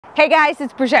Hey guys,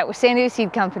 it's Bridget with San Diego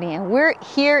Seed Company, and we're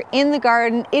here in the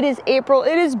garden. It is April,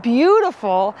 it is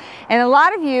beautiful, and a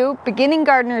lot of you, beginning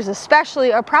gardeners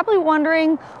especially, are probably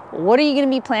wondering, what are you going to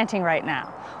be planting right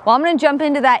now? Well, I'm going to jump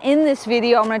into that in this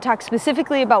video. I'm going to talk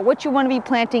specifically about what you want to be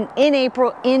planting in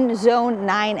April in zone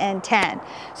 9 and 10.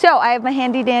 So I have my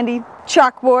handy dandy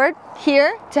chalkboard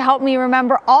here to help me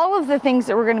remember all of the things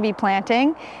that we're going to be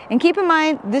planting. And keep in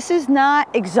mind, this is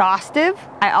not exhaustive.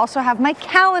 I also have my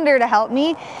calendar to help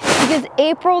me, because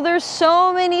April, there's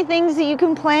so many things that you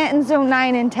can plant in zone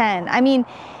 9 and 10. I mean,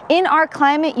 in our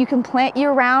climate, you can plant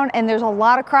year round, and there's a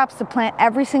lot of crops to plant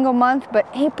every single month, but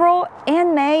April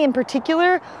and May in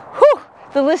particular, whew,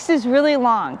 the list is really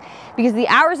long because the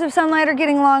hours of sunlight are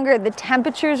getting longer, the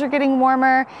temperatures are getting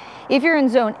warmer. If you're in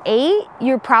zone 8,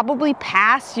 you're probably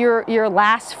past your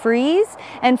last freeze.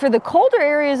 And for the colder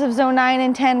areas of zone 9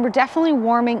 and 10, we're definitely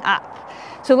warming up.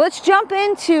 So let's jump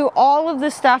into all of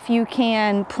the stuff you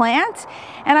can plant.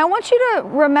 And I want you to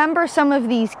remember some of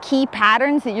these key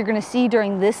patterns that you're going to see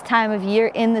during this time of year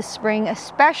in the spring,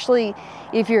 especially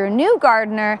if you're a new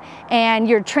gardener and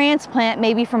you're transplant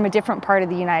maybe from a different part of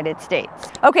the United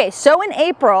States. Okay, so in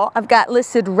April, I've got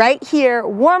listed right here,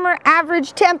 warmer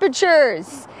average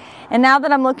temperatures. And now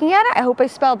that I'm looking at it, I hope I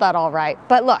spelled that all right.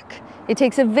 But look, it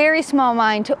takes a very small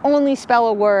mind to only spell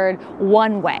a word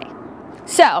one way.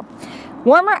 So,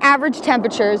 warmer average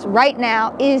temperatures right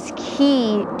now is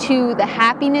key to the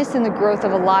happiness and the growth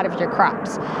of a lot of your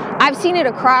crops. I've seen it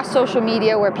across social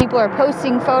media where people are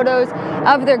posting photos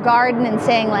of their garden and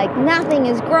saying like, nothing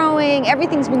is growing,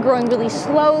 everything's been growing really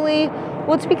slowly.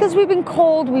 Well, it's because we've been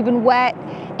cold, we've been wet,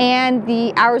 and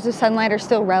the hours of sunlight are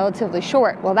still relatively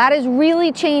short. Well, that is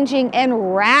really changing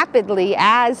and rapidly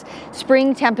as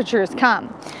spring temperatures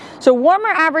come. So warmer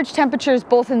average temperatures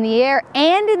both in the air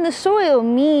and in the soil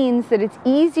means that it's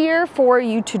easier for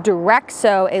you to direct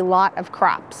sow a lot of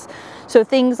crops. So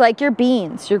things like your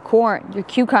beans, your corn, your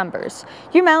cucumbers,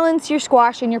 your melons, your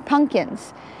squash, and your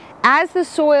pumpkins. As the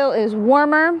soil is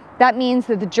warmer, that means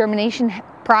that the germination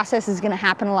process is going to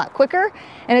happen a lot quicker,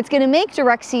 and it's going to make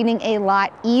direct seeding a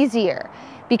lot easier.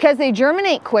 Because they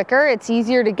germinate quicker, it's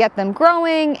easier to get them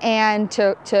growing and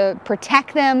to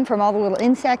protect them from all the little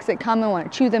insects that come and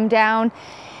want to chew them down.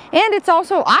 And it's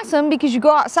also awesome because you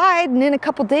go outside and in a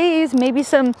couple days, maybe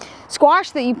some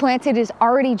squash that you planted is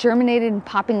already germinated and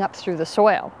popping up through the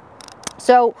soil.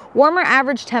 So warmer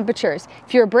average temperatures.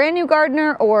 If you're a brand new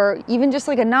gardener or even just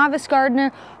like a novice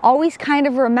gardener, always kind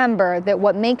of remember that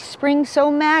what makes spring so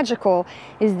magical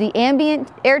is the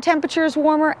ambient air temperature is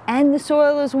warmer and the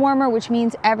soil is warmer, which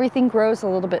means everything grows a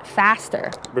little bit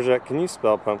faster. Bridget, can you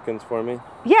spell pumpkins for me?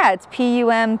 Yeah, it's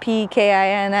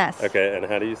P-U-M-P-K-I-N-S. Okay, and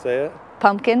how do you say it?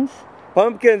 Pumpkins.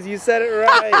 Pumpkins, you said it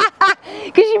right.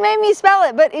 Because you made me spell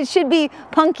it, but it should be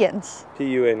pumpkins.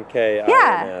 P-U-N-K-I-N-S.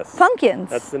 Yeah, pumpkins.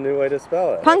 That's the new way to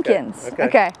spell it. Pumpkins.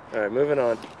 Okay. All right, moving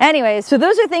on. Anyways, so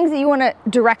those are things that you want to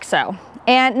direct sow.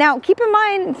 And now keep in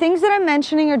mind, things that I'm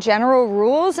mentioning are general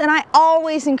rules, and I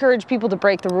always encourage people to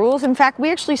break the rules. In fact, we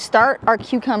actually start our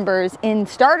cucumbers in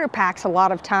starter packs a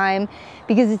lot of time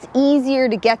because it's easier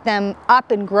to get them up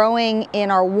and growing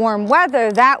in our warm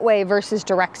weather that way versus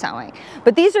direct sowing.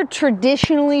 But these are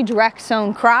traditionally direct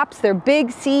sown crops. They're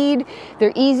big seed,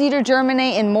 they're easy to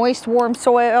germinate in moist, warm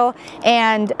soil,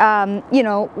 and you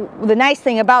know, the nice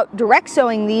thing about direct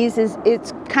sowing these is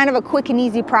it's kind of a quick and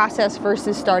easy process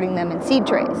versus starting them in seed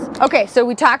trays. Okay, so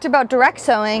we talked about direct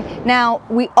sowing. Now,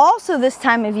 we also this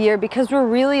time of year, because we're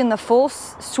really in the full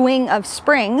swing of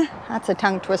spring, that's a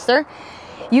tongue twister,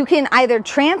 you can either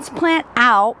transplant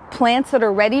out plants that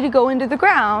are ready to go into the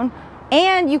ground,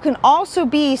 and you can also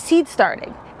be seed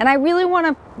starting. And I really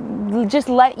want to just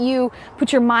let you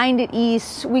put your mind at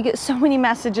ease. We get so many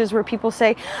messages where people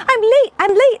say, I'm late,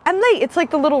 I'm late, I'm late. It's like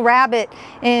the little rabbit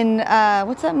in,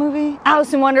 what's that movie?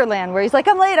 Alice in Wonderland, where he's like,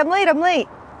 I'm late, I'm late, I'm late.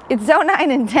 It's zone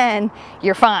 9 and 10,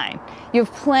 you're fine. You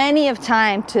have plenty of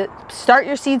time to start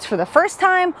your seeds for the first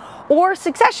time or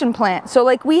succession plant. So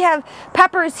like we have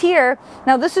peppers here.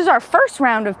 Now this is our first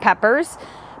round of peppers,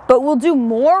 but we'll do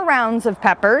more rounds of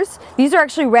peppers. These are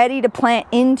actually ready to plant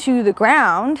into the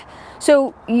ground.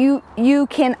 So you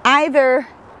can either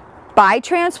buy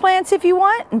transplants if you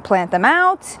want and plant them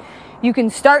out. You can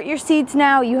start your seeds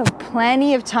now. You have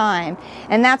plenty of time.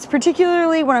 And that's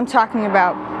particularly when I'm talking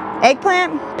about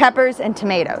eggplant, peppers, and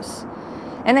tomatoes.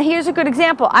 And here's a good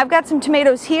example. I've got some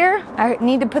tomatoes here. I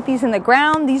need to put these in the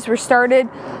ground. These were started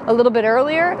a little bit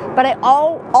earlier, but I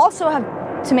also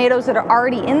have tomatoes that are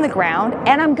already in the ground,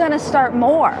 and I'm gonna start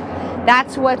more.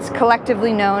 That's what's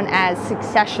collectively known as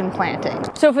succession planting.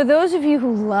 So for those of you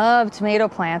who love tomato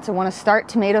plants and want to start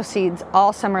tomato seeds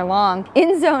all summer long,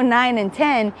 in zone 9 and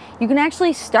 10, you can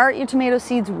actually start your tomato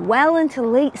seeds well into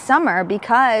late summer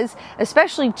because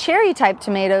especially cherry type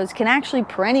tomatoes can actually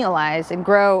perennialize and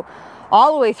grow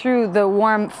all the way through the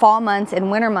warm fall months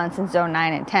and winter months in zone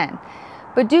 9 and 10.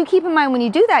 But do keep in mind when you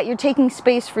do that, you're taking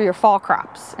space for your fall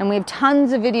crops. And we have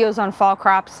tons of videos on fall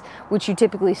crops, which you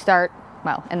typically start,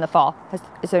 well, in the fall,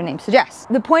 as their name suggests.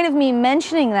 The point of me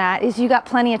mentioning that is you got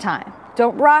plenty of time.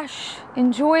 Don't rush,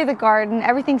 enjoy the garden.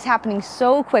 Everything's happening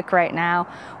so quick right now.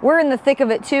 We're in the thick of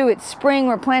it too. It's spring,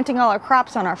 we're planting all our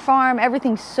crops on our farm.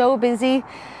 Everything's so busy.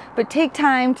 But take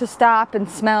time to stop and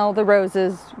smell the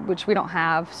roses, which we don't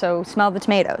have, so smell the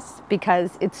tomatoes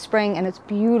because it's spring and it's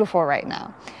beautiful right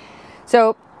now.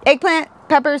 So eggplant,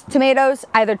 peppers, tomatoes,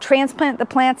 either transplant the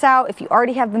plants out if you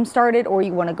already have them started, or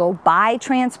you want to go buy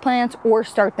transplants or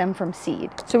start them from seed.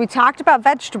 So we talked about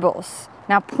vegetables.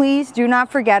 Now please do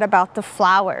not forget about the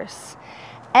flowers.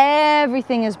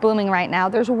 Everything is blooming right now.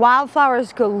 There's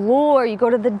wildflowers galore. You go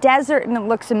to the desert and it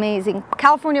looks amazing.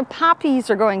 California poppies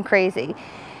are going crazy.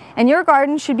 And your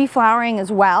garden should be flowering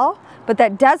as well. But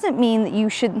that doesn't mean that you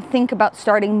shouldn't think about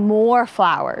starting more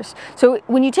flowers. So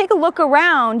when you take a look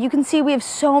around, you can see we have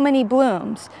so many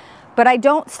blooms. But I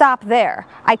don't stop there.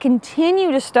 I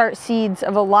continue to start seeds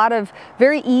of a lot of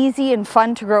very easy and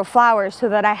fun to grow flowers so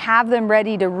that I have them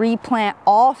ready to replant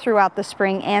all throughout the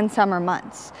spring and summer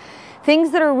months.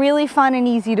 Things that are really fun and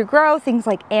easy to grow, things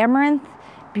like amaranth,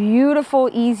 beautiful,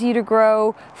 easy to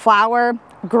grow flower,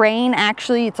 grain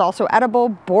actually, it's also edible,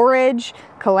 borage,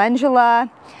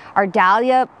 calendula, our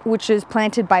dahlia, which is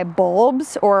planted by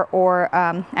bulbs or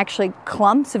actually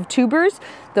clumps of tubers,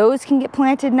 those can get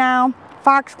planted now.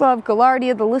 Foxglove,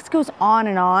 gaillardia, the list goes on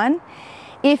and on.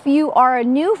 If you are a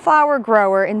new flower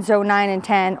grower in zone 9 and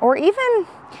 10, or even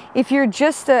if you're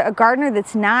just a gardener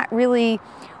that's not really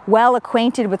well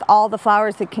acquainted with all the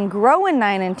flowers that can grow in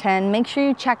 9 and 10, make sure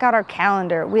you check out our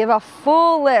calendar. We have a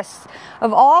full list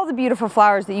of all the beautiful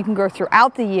flowers that you can grow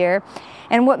throughout the year.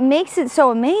 And what makes it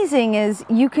so amazing is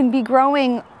you can be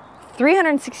growing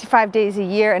 365 days a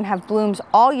year and have blooms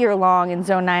all year long in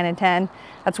zone 9 and 10.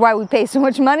 That's why we pay so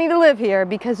much money to live here,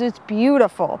 because it's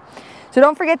beautiful. So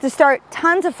don't forget to start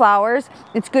tons of flowers.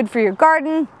 It's good for your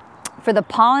garden. For the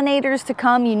pollinators to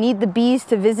come, you need the bees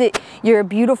to visit your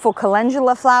beautiful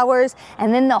calendula flowers,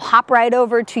 and then they'll hop right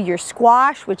over to your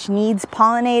squash, which needs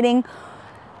pollinating.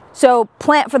 So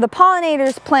plant for the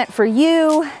pollinators, plant for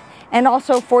you, and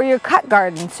also for your cut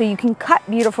garden, so you can cut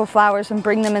beautiful flowers and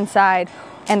bring them inside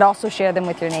and also share them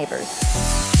with your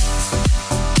neighbors.